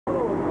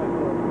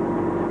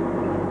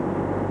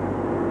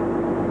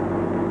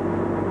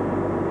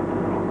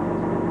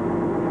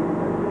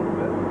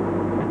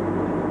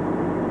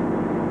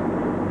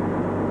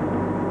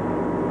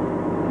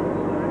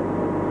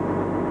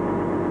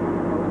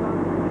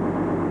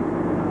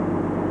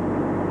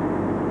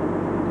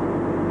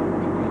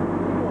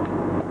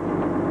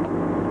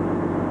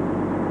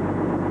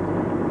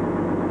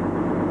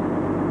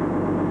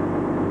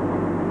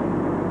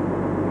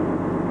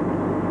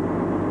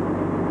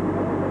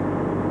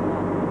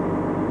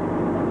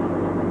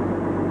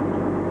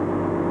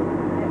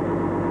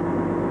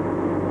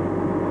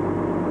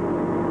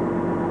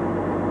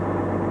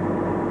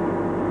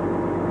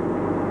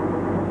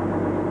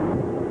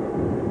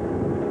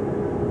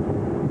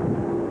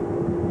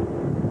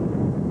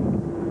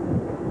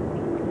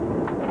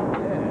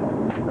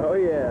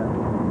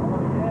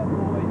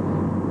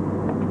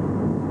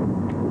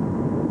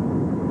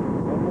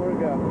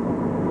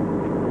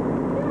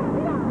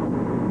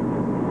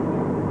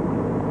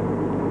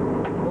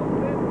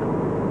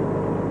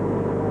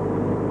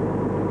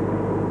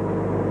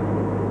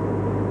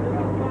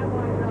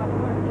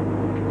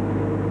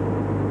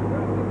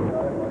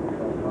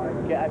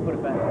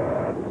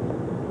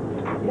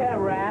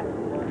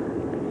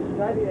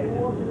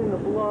walking in the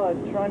blood.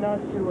 Try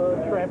not to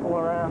trample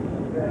around.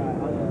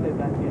 I'll just stay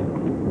back in.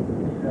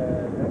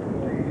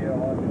 Definitely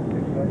on the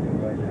situation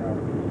right now.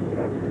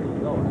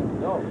 No.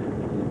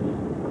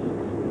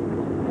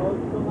 Oh,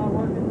 it's still not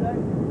working, Zach?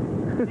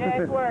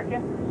 Yeah, it's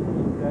working.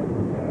 Okay.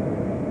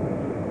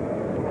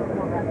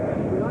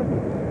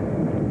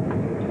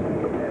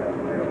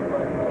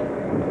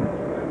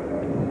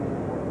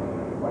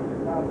 What's the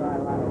top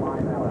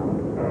line out?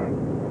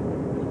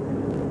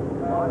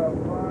 Out of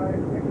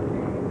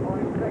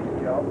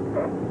 516.6, Joe.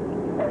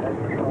 That's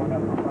showing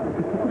up on my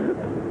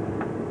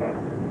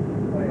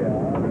oh, yeah.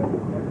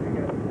 Once you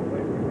get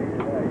away from me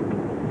today.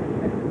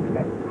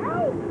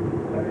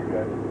 Very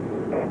good.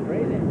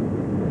 Breathing.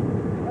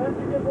 Why don't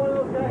you get one of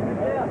those guys?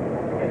 Yeah.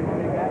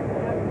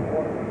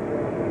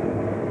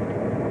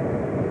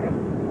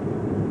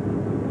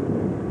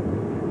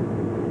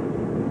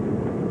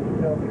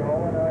 Still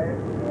going, are you?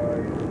 Or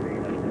are you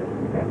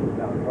speeding?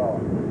 No,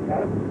 crawling.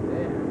 Got him?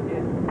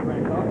 Yeah.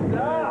 Ready to go?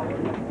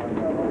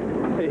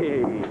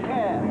 Hey.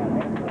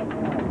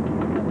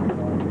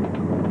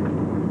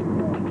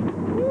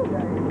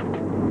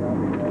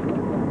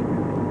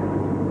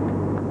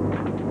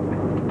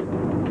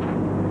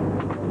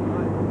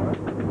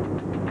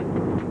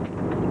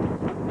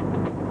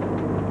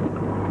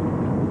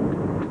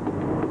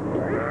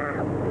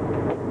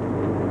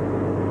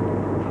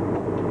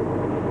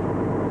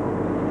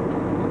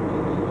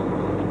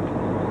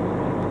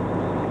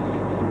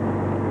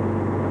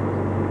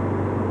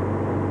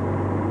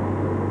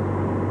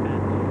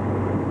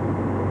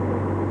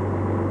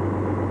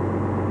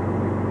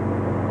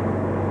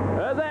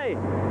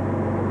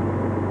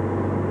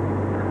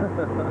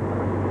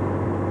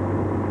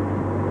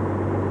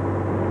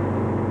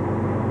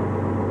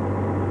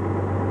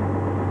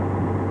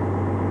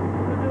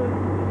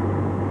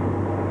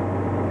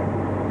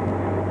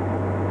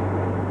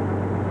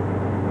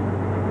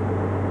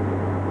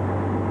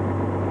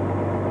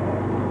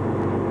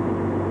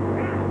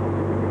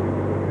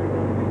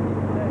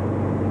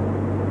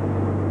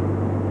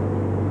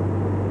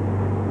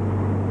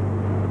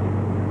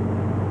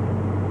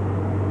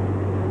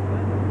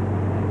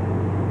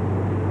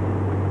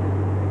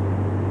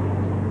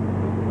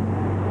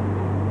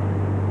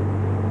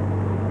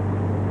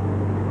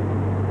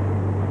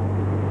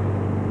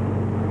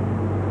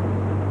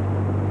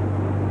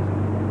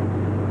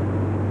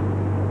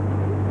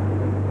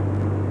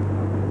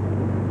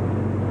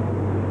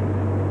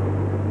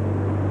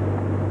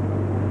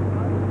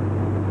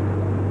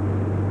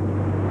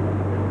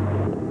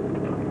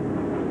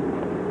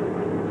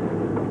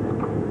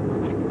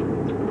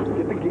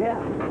 Yeah.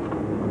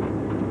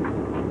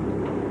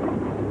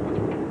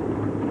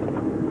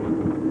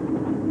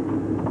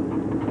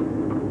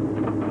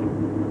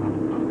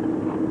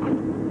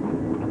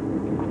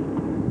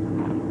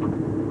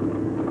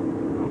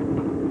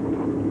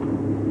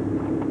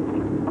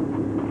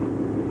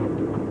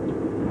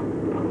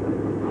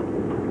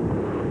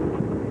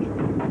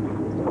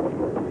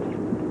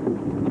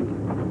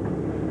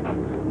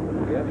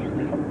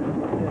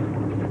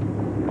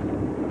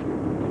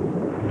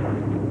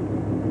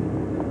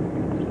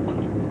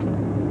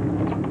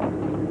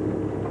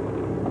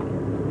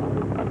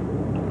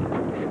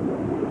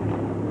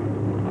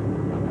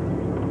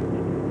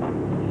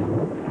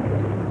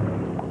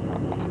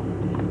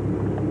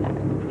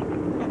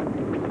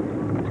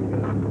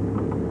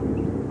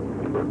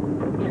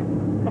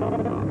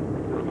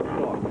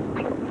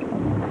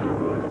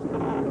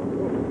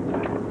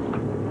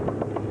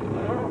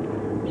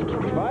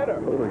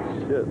 Holy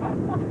shit.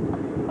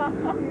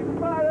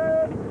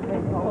 Spider!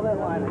 Hold that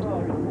line.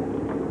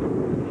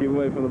 Keep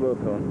away from the boat,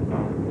 Tone.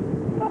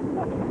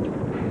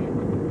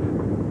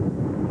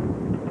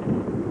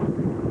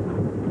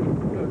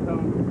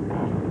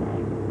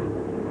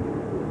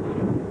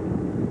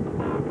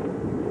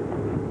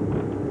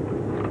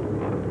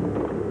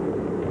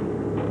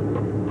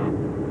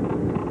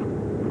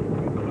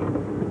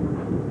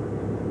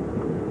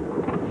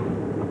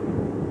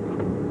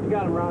 You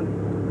got him, Ron.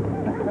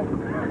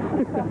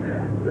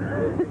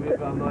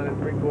 If I'm not in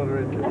 3/4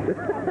 inches.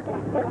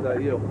 Is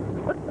that you?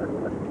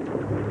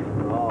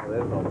 Oh,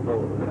 there's no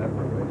float. That's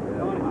right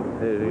there.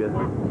 There you go.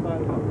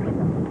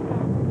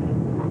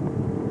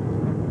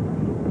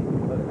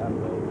 Let it happen.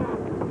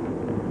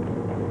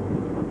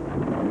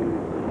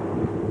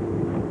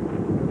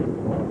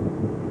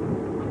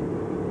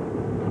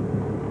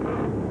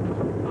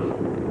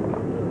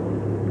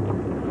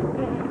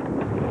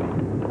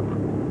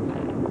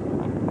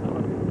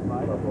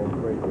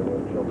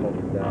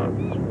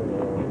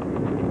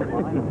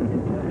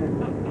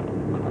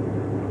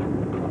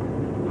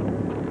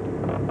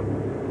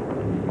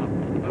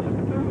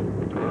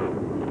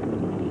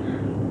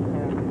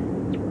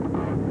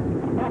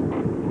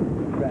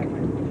 Back.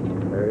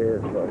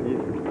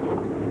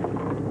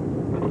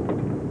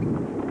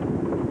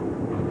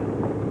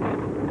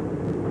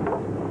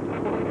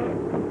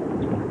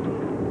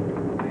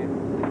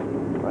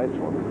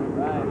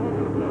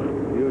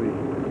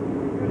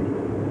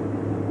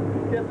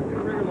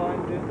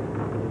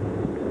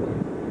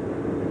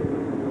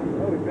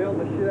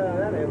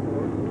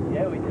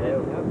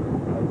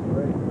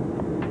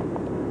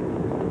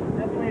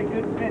 Definitely a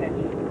good finish.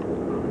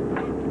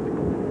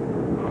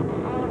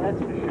 That's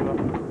for sure.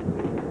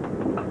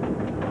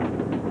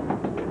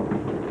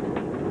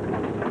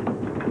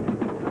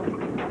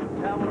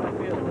 That one I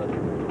feel good.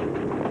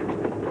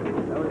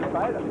 That was a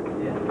fighter.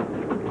 Yeah.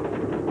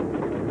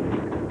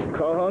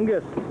 Carl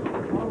Hungus.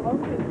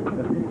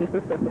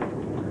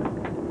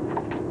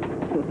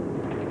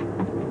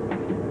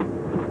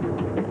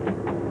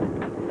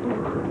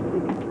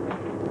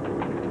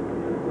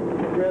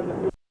 Grab the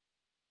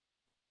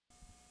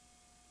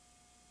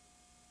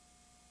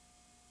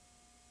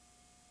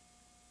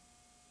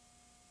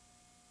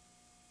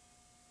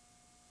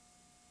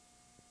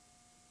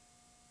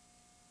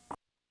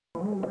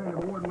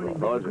Award-winning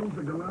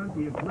the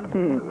Galanti eclipsed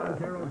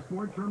Montero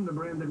Sports from the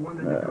brand that won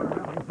the Dakar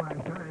Rally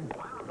 5 times.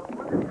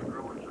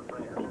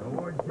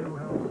 Awards do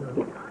help.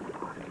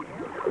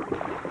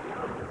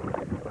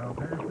 I'll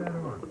pass that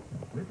on.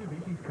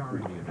 Mitsubishi's car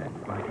in the event.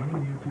 Buy any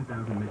new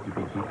 2000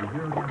 Mitsubishi for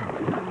 $0 down,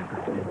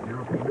 and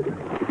 0 payment.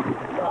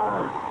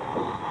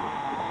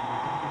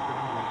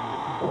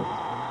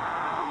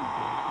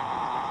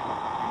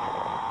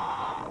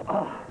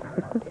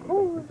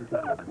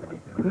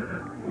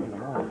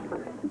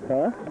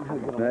 Huh?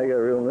 Now you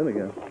gotta reel him in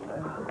again.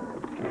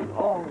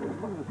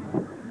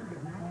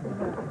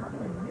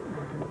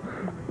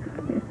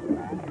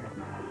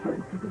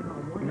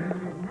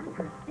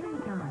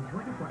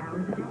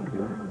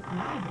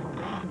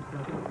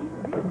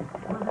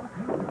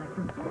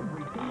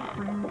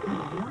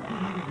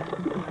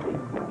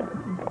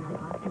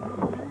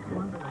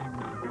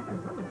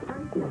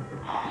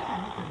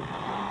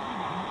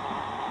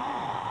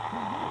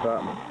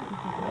 Stop me.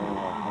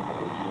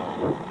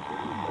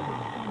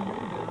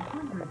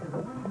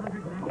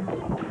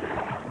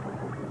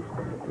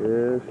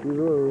 Yes, she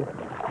will.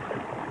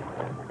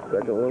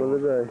 Second one of the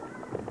day.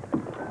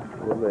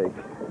 We'll make.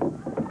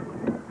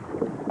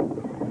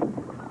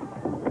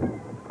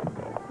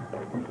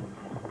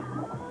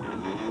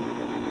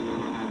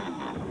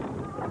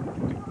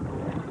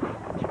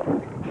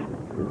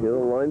 You get a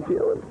line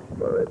peeling.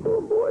 All right,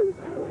 little boys.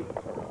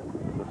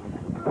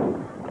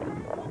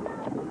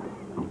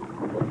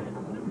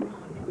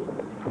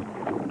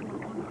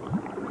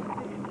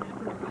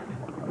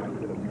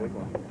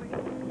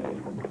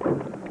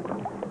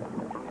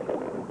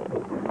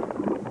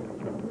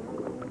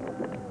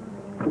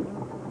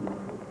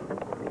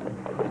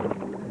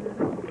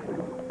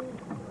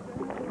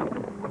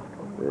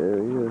 There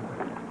he is.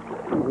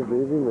 He's a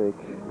baby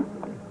make.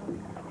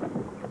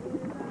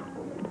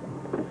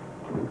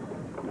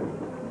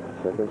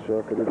 Second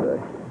shark of the day.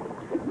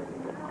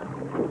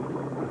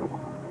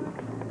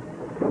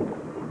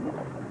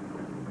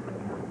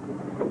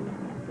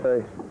 Hey,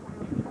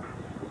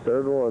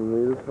 third one. We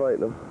just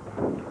fighting him.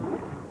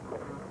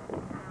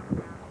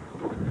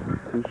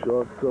 2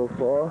 sharks so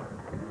far.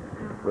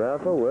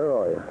 Rafa, where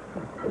are you?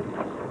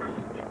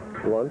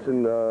 Lunch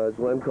in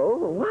Glen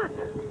Cove or what?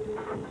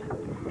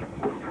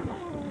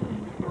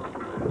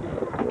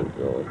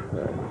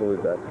 Alright, we'll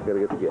be back. Gotta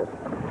get the gift.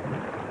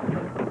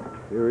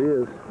 Here he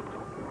is.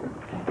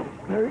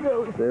 There he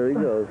goes. There he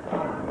goes.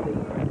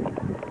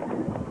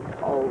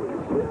 Holy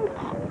shit.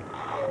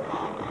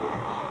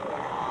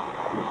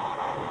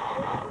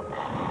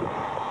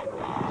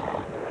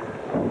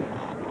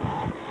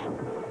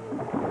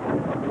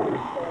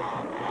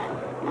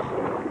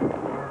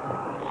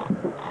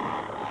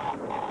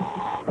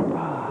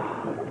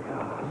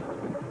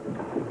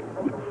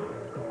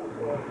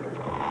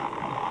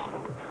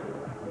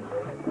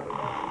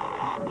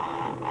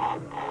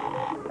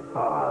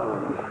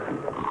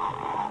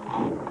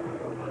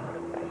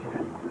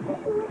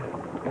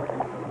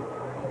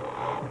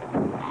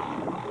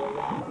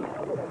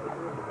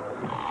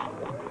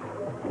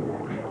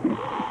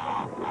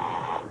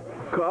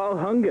 Carl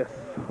Hungus,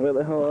 where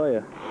the hell are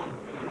you?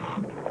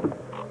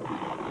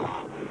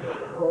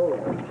 Holy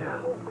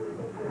cow.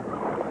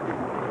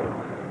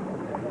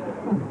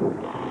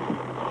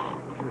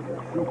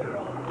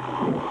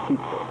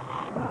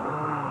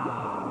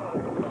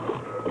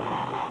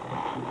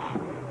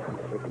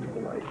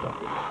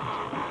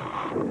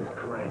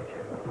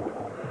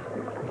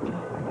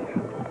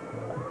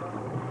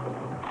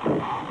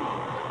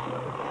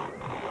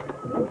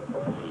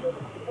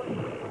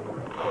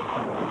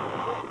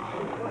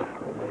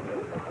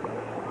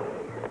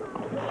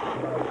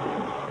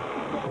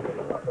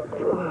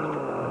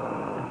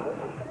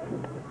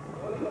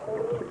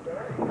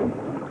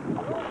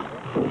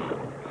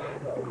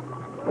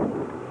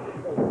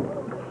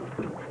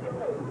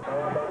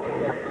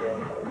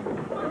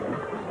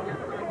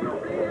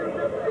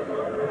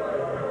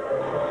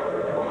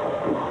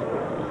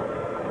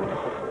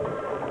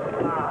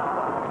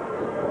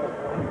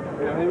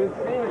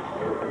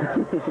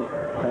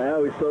 Yeah,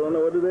 we still don't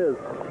know what it is.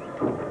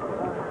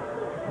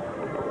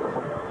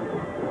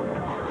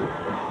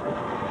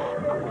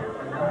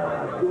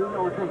 Do we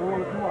know which one we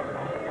want to come up?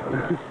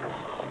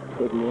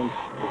 Put me in.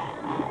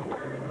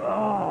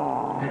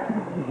 Oh.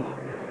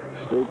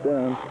 Straight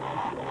down.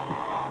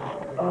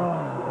 Oh.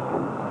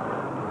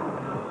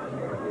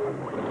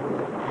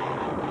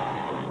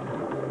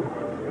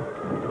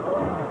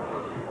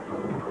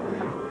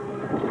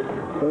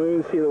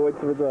 even see the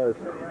whites of its eyes.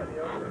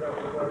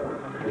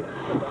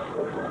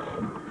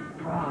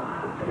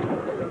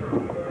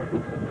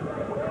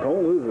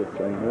 Don't lose this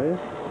thing, right?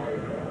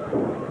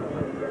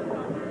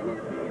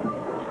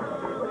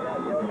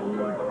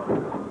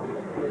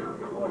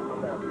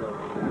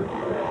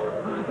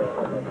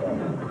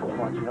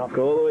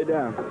 Go all the way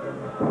down.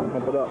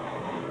 Pump it up.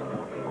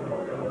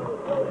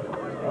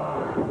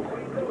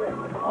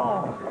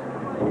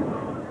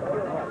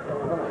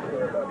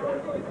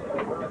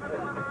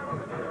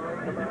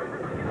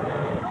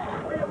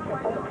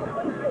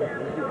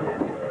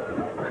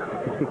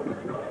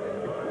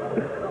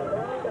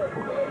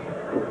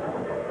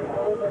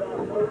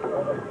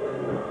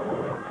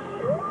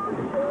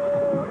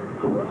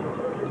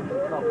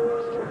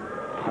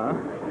 Huh?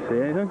 See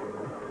anything?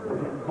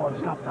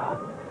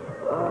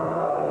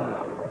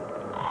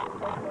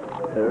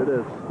 There it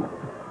is.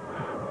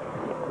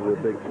 Is it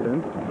a big fin?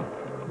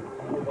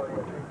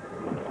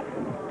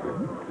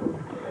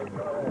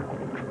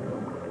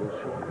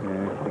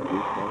 Yeah, I think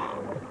he's close.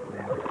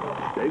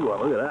 Big one,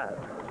 look at that.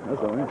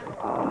 That's nice.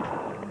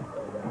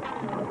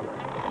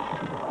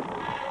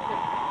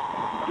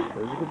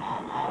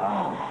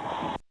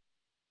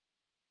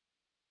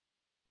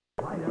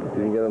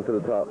 Didn't get him to the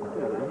top.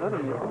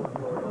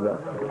 No.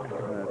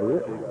 Is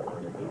it?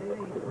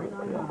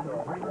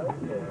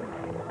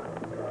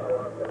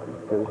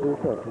 Get it to the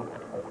top.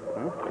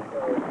 Huh?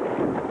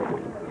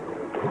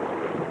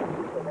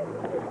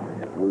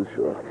 Blue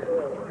shark.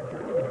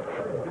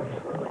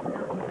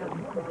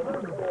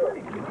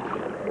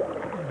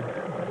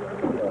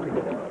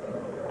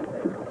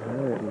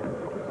 Alright.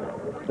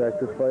 Back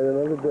to fight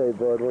another day,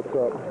 bud. What's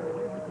up?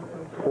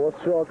 Fourth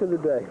shark of the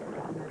day.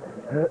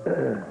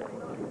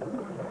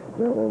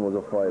 That one was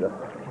a fighter.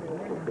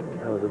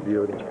 That was a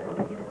beauty.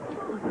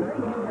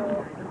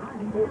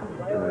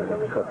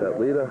 Cut that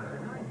leader.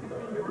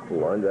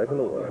 Line back in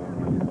the water. I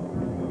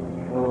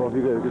don't know if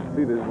you guys can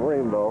see this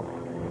rainbow.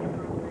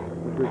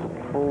 This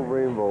full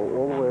rainbow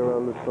all the way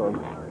around the sun.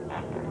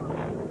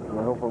 And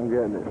I hope I'm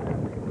getting it.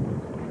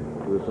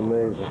 It's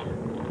amazing.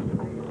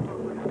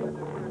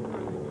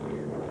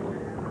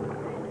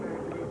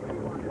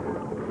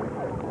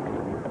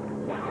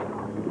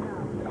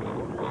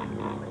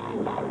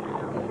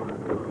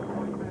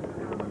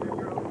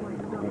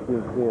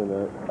 You're seeing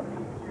that.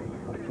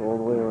 It's all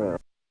the way around.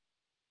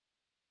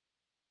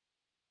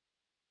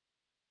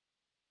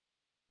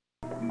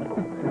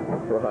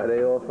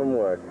 Friday off from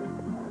work.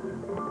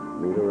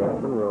 Meet her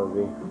up and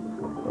Rosie.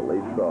 A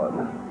late start.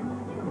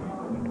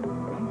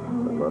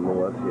 But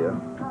nonetheless here.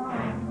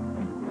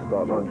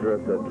 Starting on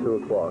drift at 2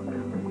 o'clock.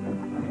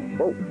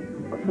 Oh,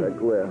 what's that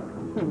glare?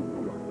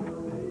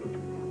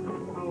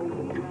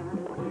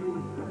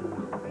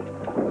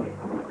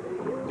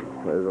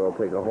 Might as well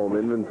take a home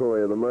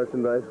inventory of the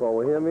merchandise while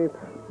we're here, mate.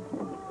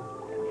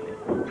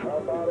 How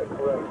about it,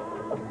 Chris?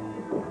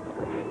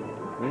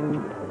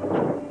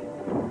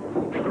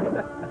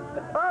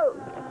 Oh!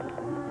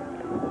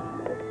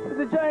 It's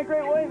a giant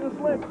great white in the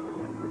slip.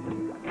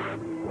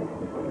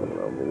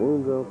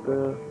 Balloons out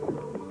there.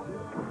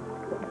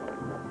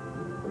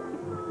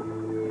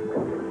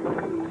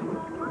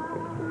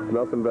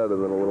 Nothing better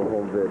than a little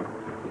home vid.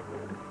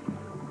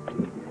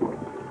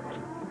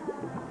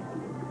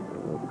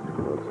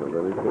 Let's have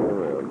anything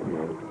around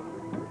here.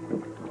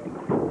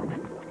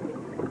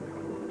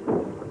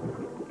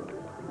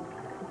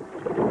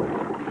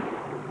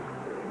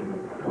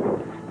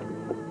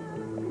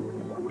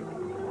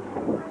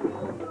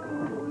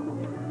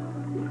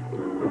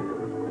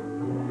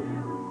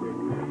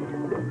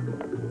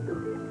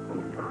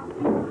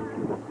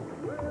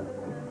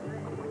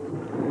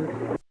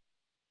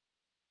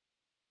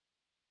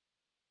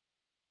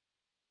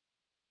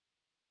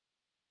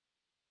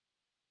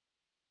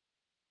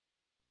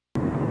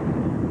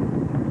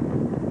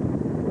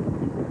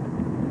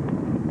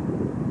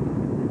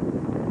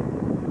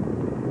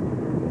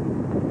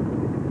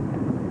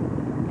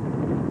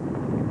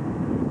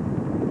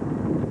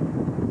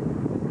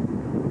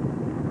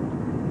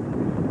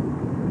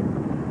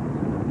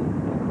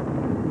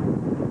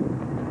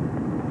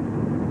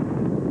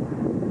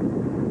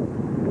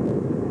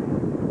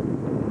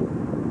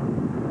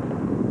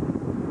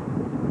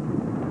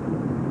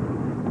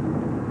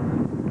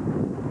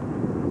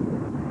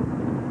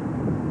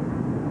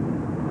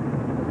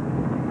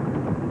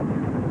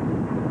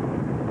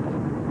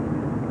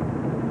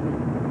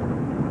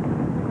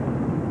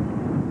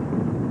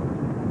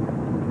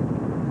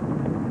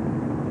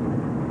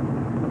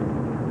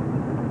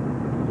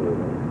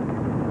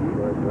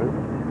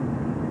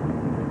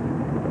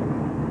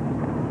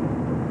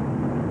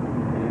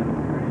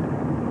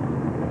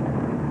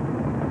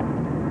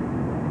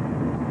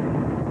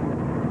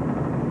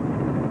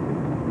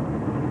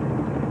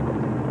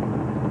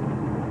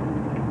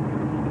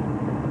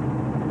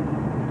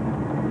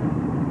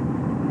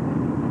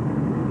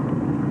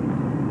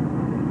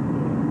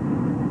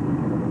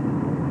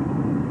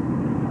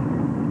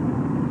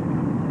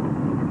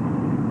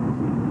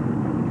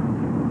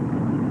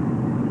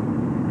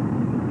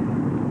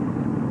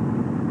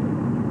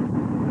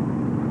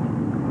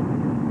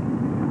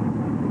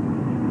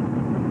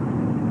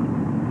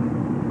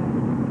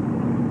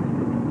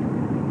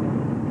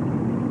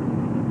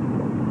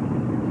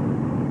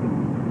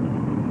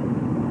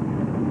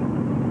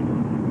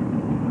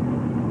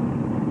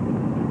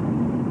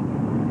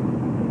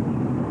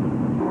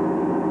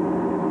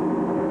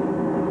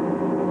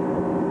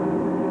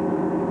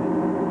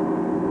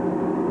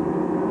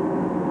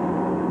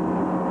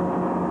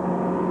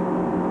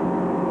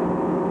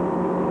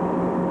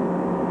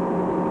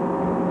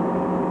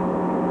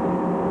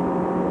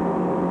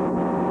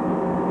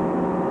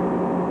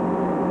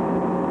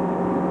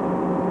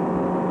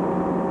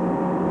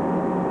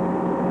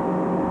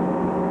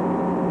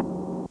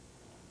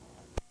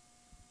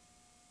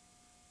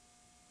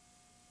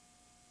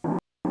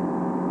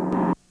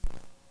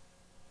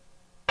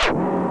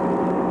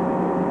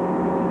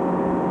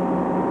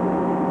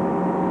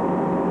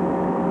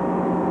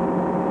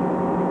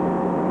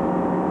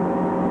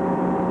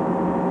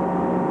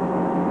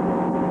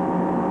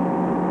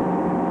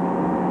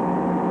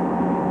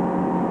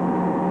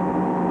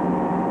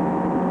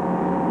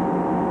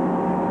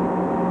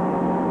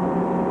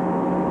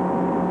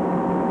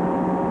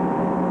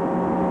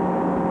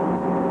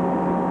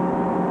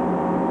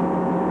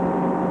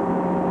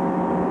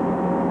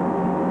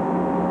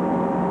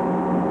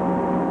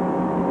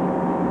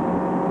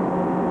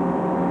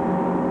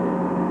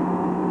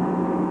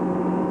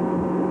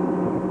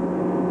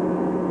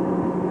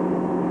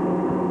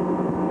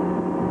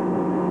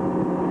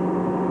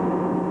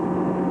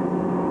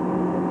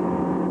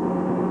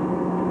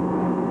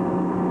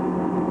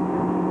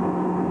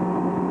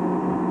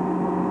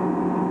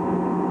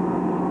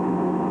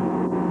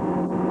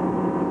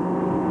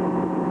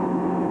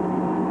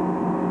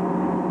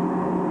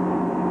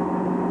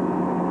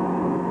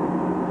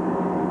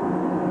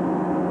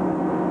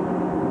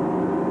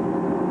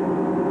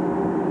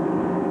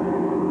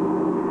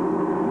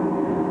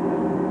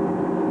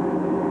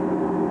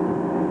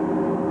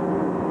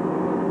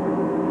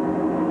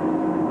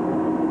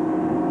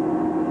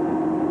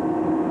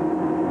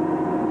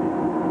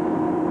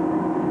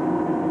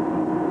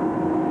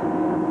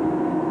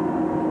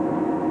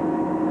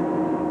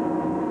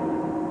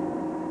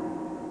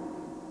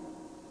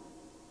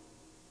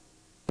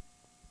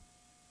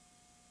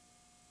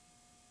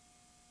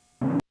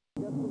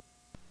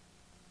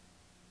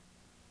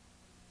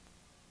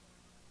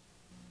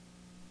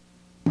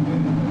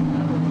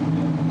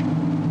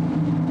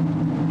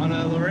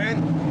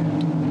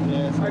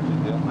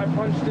 I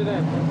punched it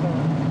in. That's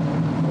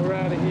all. We're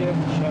out of here.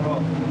 Shut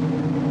up.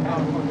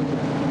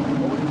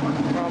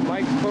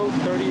 Mike's Boat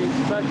 38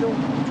 Special.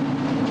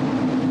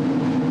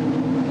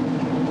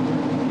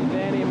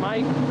 Danny and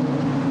Mike.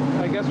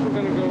 I guess we're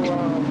gonna go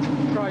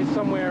try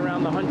somewhere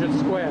around the 100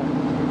 square.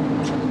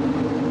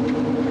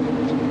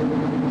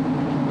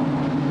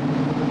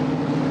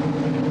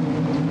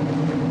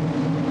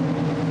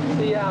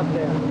 See you out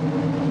there.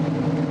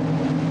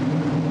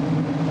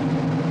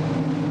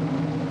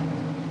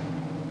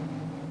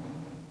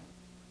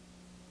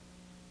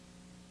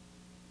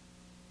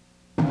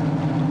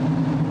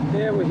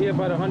 There, we're here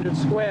by the 100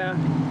 square.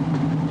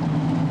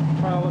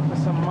 Trying to look for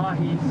some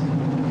mahis.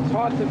 It's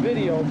hard to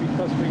video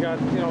because we got,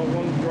 you know,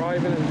 one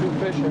driving and two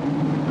fishing.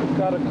 We've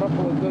got a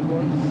couple of good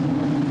ones.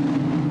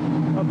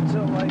 Up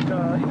to like, you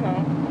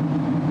know,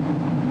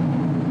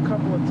 a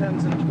couple of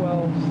 10s and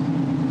 12s.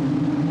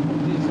 Some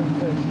decent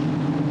fish.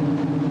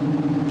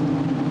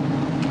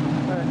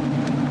 All right.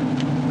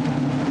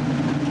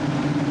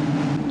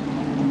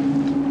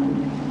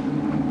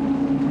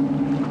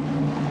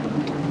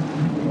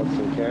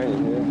 Hudson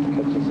Canyon here,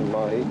 catching some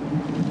mahi.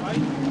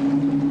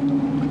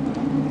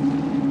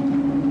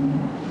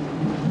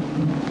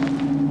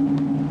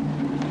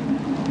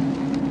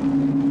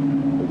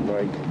 Good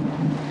Mike.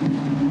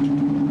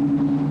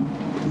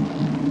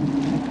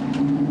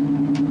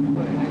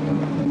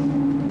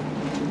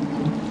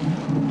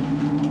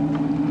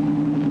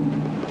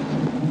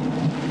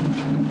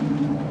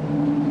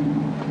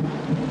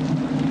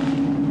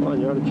 Come on,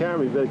 you're on the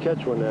camera, you better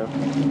catch one now.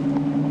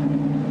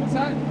 What's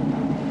that?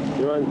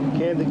 You're on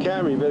candid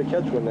camera, you better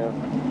catch one now.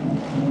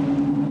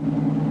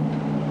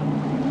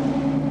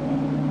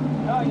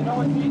 Oh, you know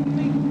what's eating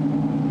me?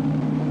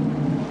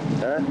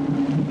 Huh?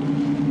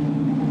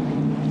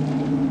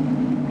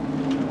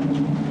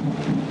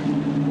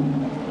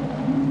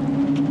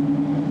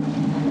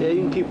 Yeah,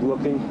 you can keep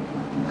looking.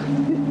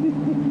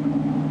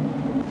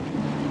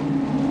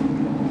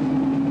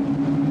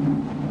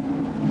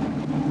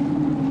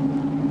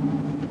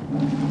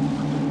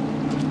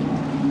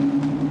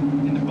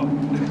 In the boat.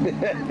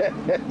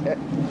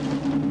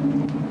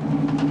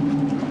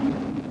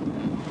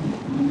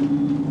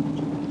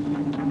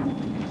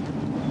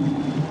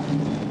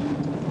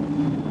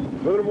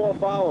 Look at them all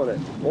following it.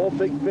 All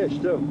big fish,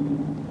 too.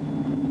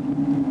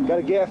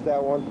 Gotta gaff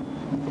that one.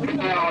 I don't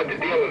know what the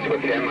deal is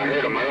with him. I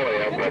heard him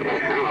earlier, but I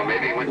don't know,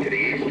 maybe he went to the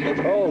east.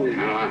 Holy,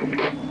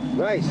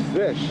 nice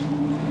fish.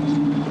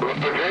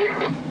 Okay?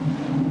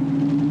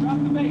 Drop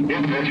the bait.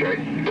 Yeah, that's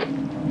right.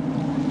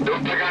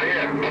 Don't check out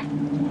here.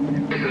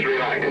 This is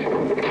relax.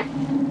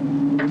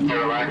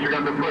 Relax. You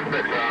got the foot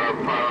fix on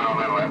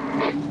that.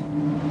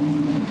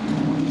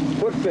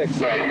 Foot fix.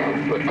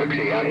 Right. Foot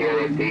fixie out here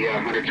at the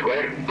 100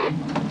 square.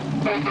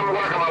 I'm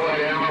working my way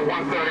down. I'm at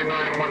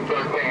 139,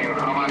 113.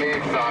 I'm on the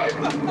east side.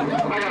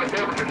 I got a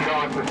temperature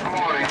chart this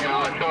morning. You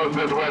know, it shows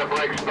this where the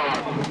break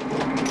starts.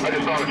 I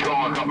just saw it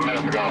going a couple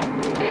minutes ago.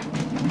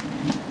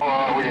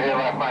 Oh, were you here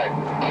last night?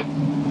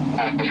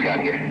 I just got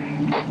here.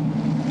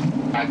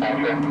 I thought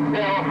so. Yeah,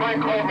 well,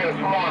 Frank called me this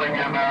morning,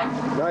 and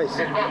Nice.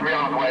 he's supposed to be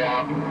on his way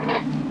out.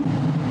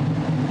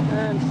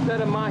 And instead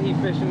of mahi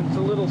fishing, it's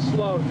a little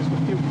slow, just a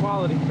few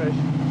quality fish.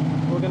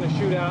 We're gonna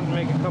shoot out and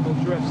make a couple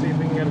drifts, see if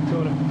we can get a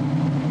tuna.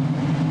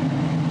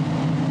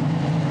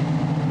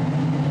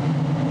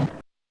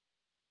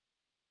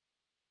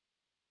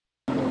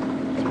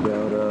 It's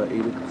about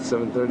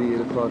 7:30,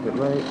 8 o'clock at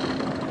night.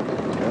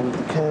 Down at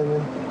the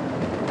canyon.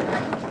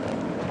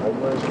 Right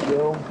where's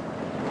Joe?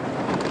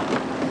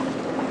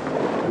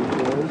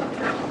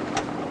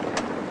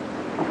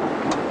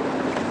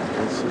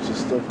 All sorts of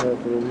stuff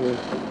happening here.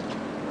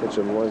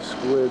 Catching live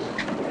squid.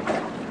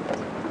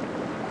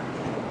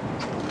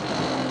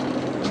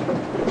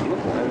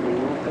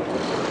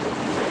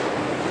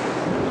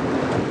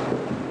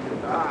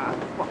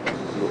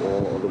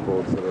 All other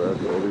boats that are out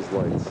there, all these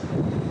lights.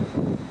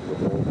 The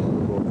whole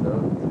other boats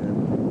out and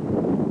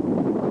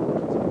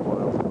that's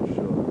miles for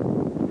sure.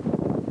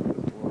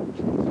 1,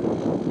 2, 3,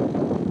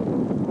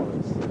 4,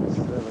 5, 6,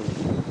 7,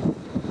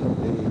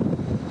 8,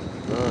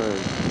 9,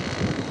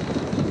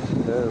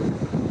 10.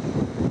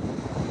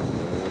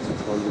 That's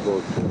tons of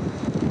boats here.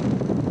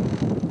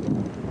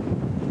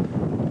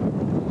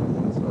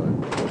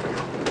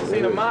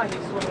 See the mahi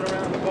swimming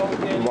around the boat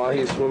again.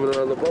 Mahi swimming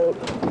around the boat.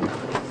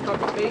 Stuck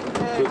the bait.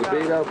 Threw the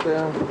bait out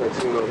there. Next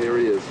thing you know, here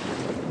he is.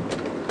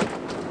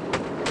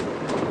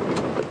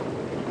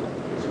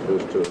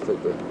 Fish to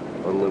take the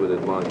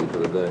unlimited mahi for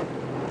the day.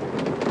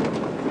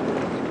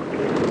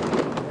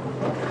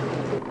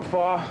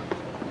 Far.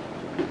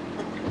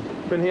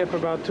 Been here for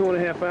about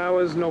 2.5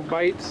 hours, no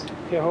bites.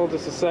 Here, hold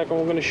this a second.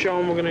 We're gonna show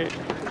them. We're gonna.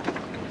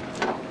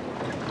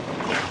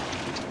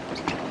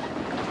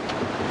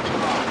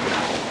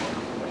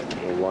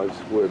 A live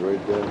squid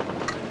right there.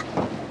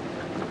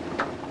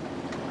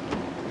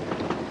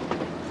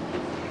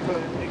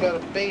 You gotta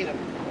bait him.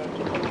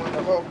 Put him on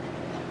the hook.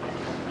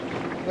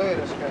 Look at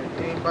this guy.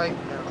 He ain't biting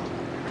now.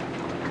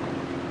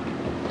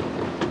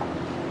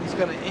 He's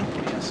gonna ink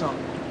me or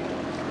something.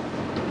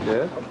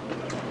 Yeah?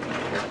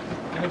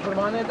 Can you put them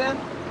on there, Dan?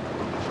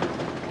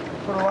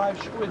 Put a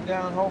live squid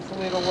down.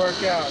 Hopefully it'll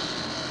work out.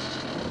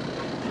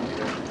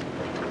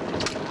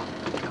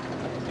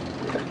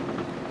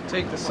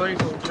 Take the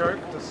circle jerk,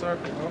 the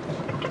circle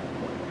hook.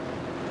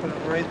 Put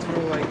it right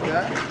through like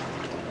that.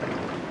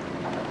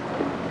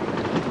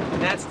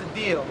 And that's the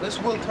deal. This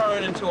will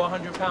turn into a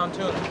 100-pound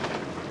tuna.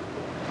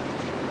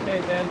 Okay,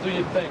 Dan, do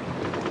your thing.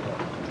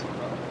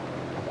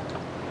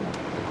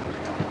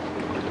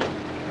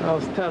 Now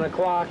it's 10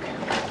 o'clock.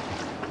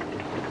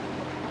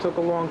 Took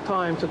a long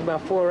time, took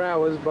about 4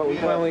 hours, but we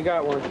finally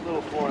got one.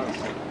 Little 4 ounce.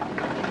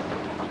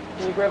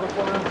 Can you grab a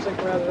 4 ounce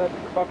sinker out of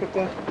that bucket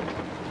there?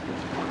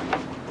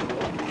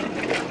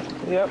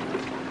 Yep.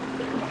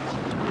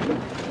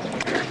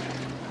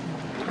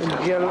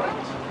 A jello,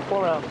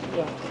 4 ounce,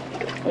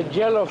 yeah. A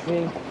jello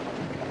thing.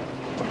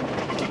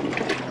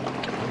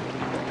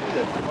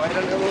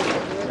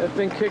 That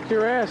thing kicked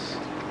your ass.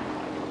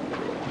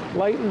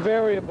 Light and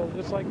variable,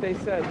 just like they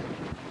said.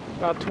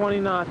 About 20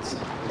 knots.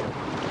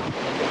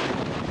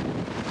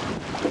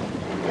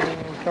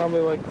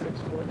 Probably like 6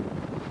 foot.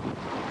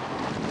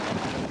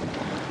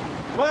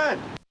 What?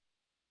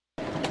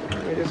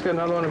 We just got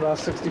another one about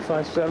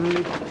 65,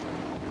 70.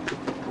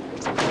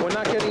 We're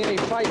not getting any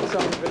fights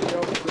on the video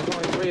because there's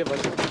only 3 of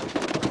us.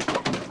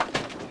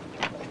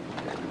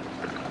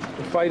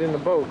 We fight in the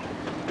boat.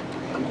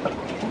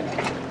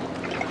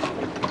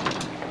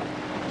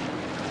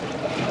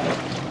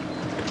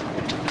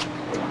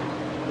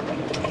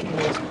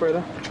 Nice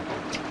critter.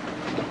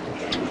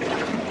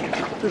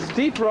 This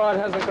deep rod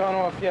hasn't gone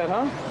off yet,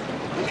 huh?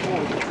 This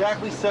one was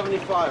exactly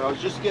 75. I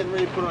was just getting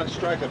ready to put on a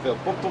strike. I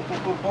felt boom, boom,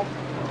 boom, boom, boom.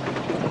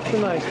 It's a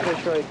nice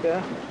fish right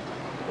there.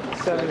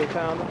 70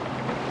 pounder.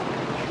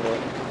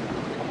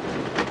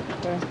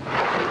 Okay.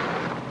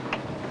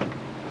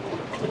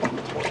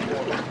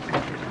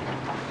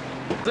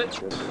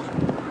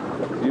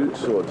 Huge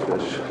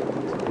swordfish.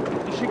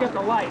 You should get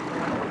the light.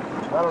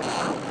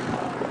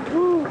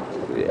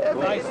 Yeah,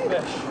 Nice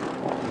fish.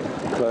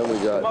 time we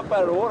got Up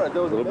out of the water. a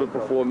little bit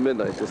before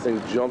midnight. This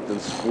thing jumped and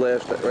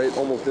splashed right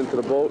almost into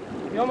the boat.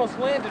 You almost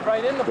landed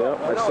right in the boat.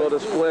 Yeah, I saw the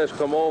splash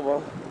come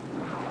over.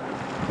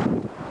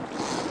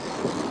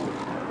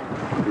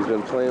 He's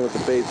been playing with the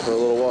baits for a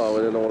little while. We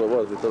didn't know what it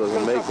was. We thought it was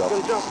a makeup.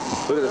 Look at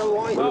this.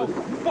 Oh,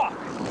 fuck!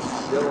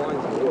 The other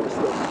line's in the water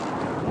still.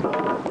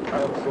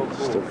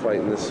 Still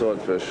fighting this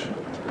swordfish.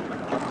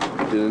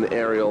 Did an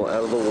aerial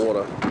out of the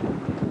water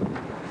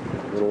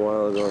a little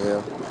while ago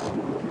here.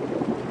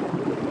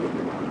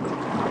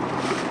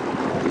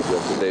 Keep you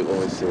up to date when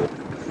we see it.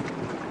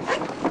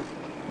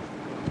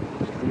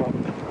 Come on,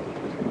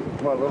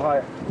 a little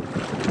higher.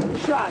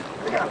 Shot!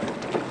 I got it.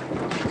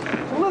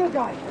 The little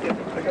guy!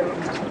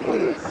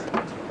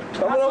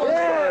 Coming over the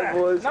side,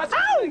 boys. Not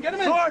get him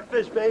in!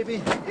 Swordfish,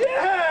 baby.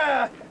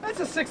 Yeah! That's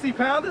a 60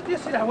 pounder. Do you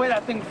see that way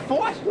that thing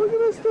fought? Look at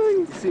this thing.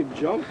 You see him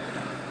jump?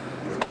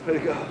 There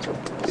you go.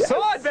 Yes.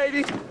 Sword,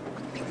 baby!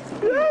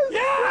 Yes!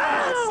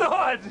 Yeah!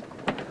 Sword!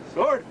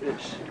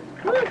 Swordfish.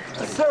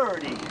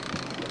 30.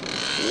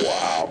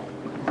 Wow.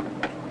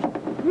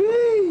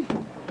 Whee!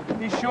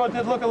 He sure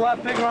did look a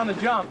lot bigger on the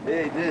jump.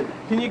 Yeah, he did.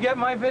 Can you get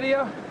my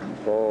video?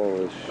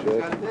 Holy shit.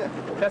 Got it there.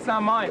 That's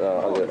not mine.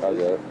 I'll get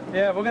it.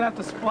 Yeah, we're gonna have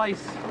to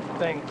splice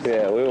things.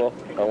 Yeah, we will.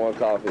 I want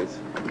copies.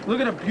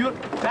 Look at a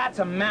beautiful, that's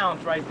a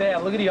mount right there.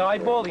 Look at the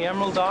eyeball, the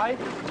emerald eye.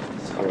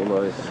 So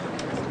nice.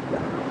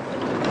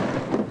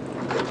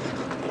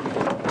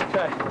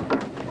 Okay.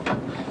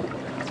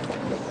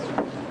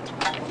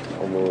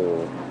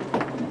 Unbelievable.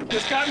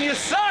 Just got me a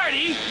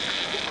sardy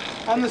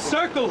on the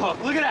circle hook.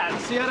 Look at that.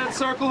 See how that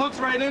circle hook's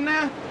right in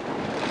there?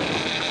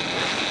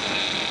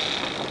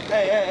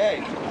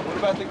 Hey. What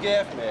about the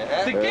gaff man,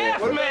 huh? The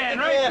gaff What about man,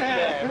 the right gaff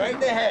there. man? Right in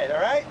the head,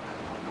 all right?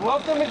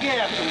 Welcome to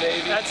gaffing,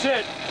 baby. That's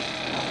it.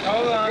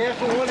 Hold on.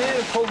 Gaff with one hand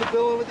and pull the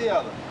bill in with the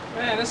other.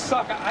 Man, this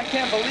sucker, I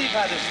can't believe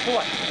how this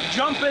fought.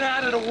 Jumping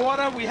out of the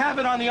water, we have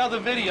it on the other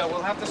video.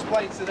 We'll have to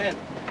splice it in.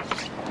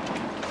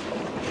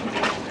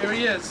 Here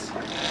he is.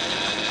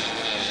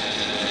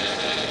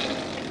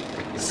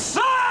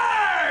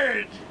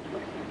 Sword!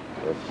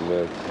 That's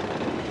nuts.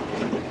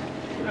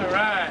 All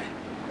right.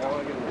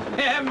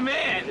 Yeah,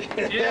 man.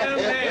 Yeah,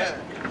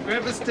 man.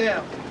 Grab his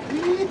tail.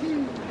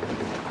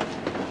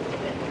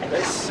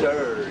 That's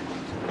surge.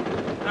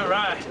 All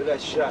right. Look at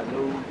that shot.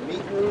 No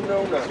meat room,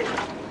 no nothing.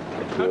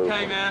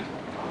 Okay, man.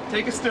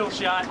 Take a still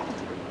shot.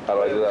 How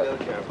do I do The that? other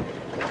camera.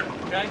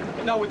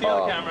 Okay? No, with the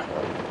other camera.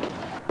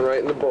 Right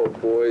in the boat,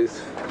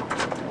 boys.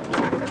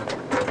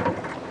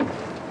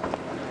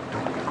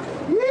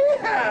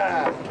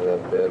 Yeah!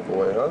 That bad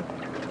boy, huh?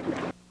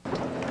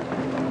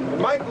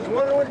 Mike was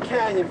wondering what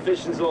canyon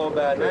fishing's all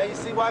about. Now you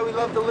see why we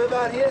love to live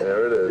out here?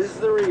 There it is. This is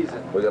the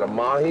reason. We got a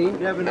mahi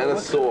never and know a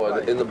what's sword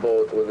gonna bite. in the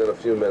boat within a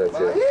few minutes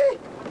here. Mahi?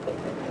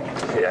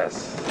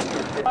 Yes.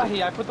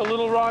 Here, I put the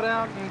little rod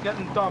out and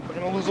getting dumped. I'm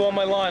gonna lose all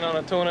my line on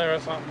a tuna or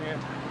something here.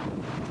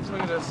 Let's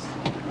look at this.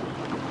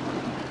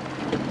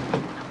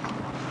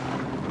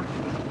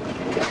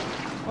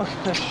 Look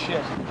at this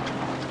shit.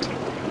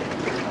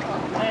 Oh,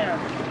 man.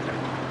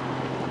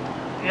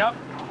 Yep.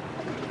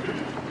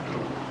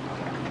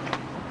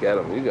 Get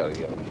him. You gotta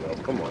get him, Joe.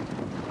 Come on.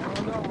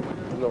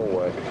 No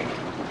way.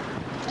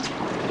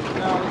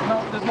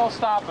 No, there's no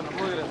stopping him.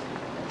 Look at this.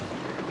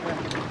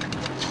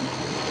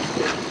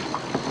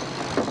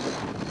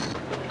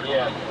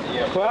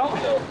 Yeah. Well,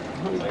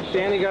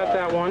 Danny got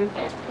that one.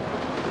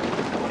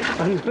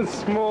 And a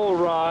small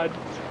rod.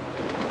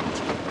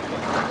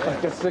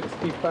 Like a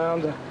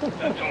 60-pounder. Two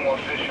more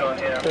fish on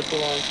here. Took a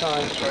long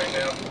time. Right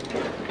now.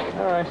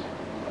 All right.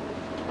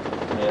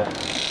 Yeah.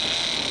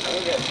 We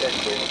got fish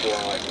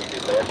going like we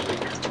did last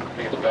week. I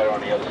think it's better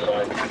on the other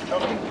side.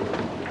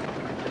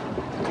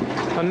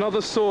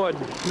 Another sword.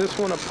 This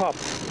one a pup.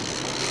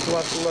 We'll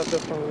have to let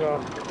this one go.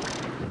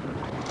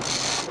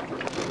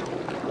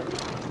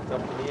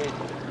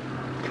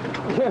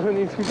 Yeah, and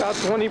he's about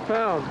 20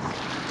 pounds.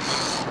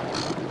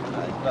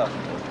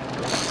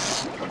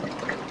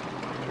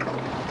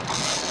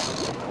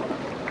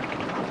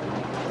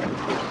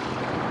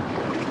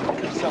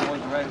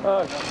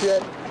 Oh,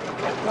 shit.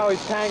 Oh,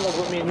 he's tangled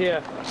with me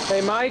here.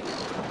 Hey, Mike,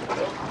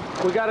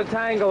 we got a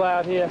tangle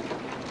out here.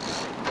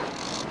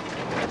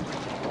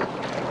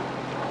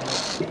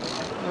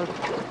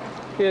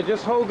 Here,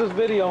 just hold this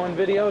video and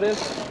video this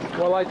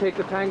while I take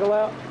the tangle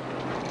out.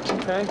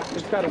 Okay?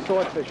 It's got a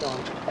swordfish on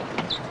it.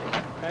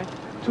 Okay?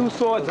 2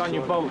 swords on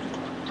your boat.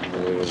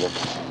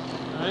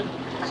 Alright?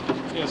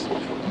 Yes.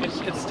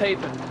 It's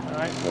taping,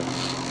 alright?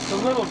 It's a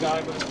little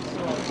guy, but it's a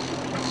sword.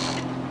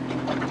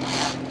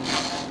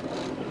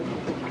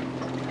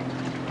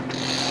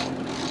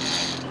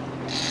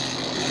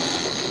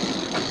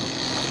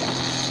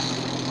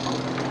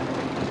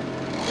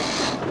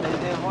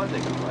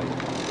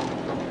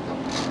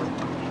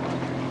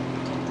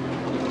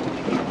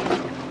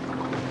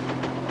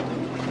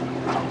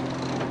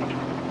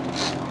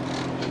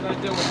 What should I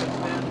do with this,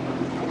 man?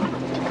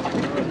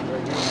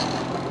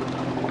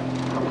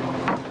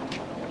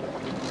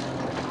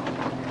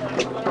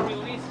 I'm gonna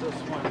release this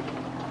one.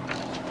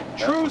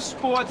 True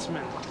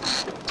sportsman.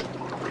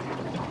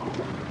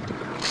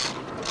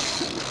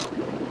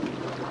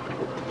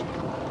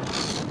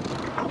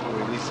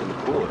 Releasing the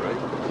cooler, right?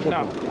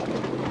 No.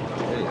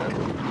 Yeah.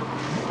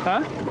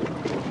 Huh?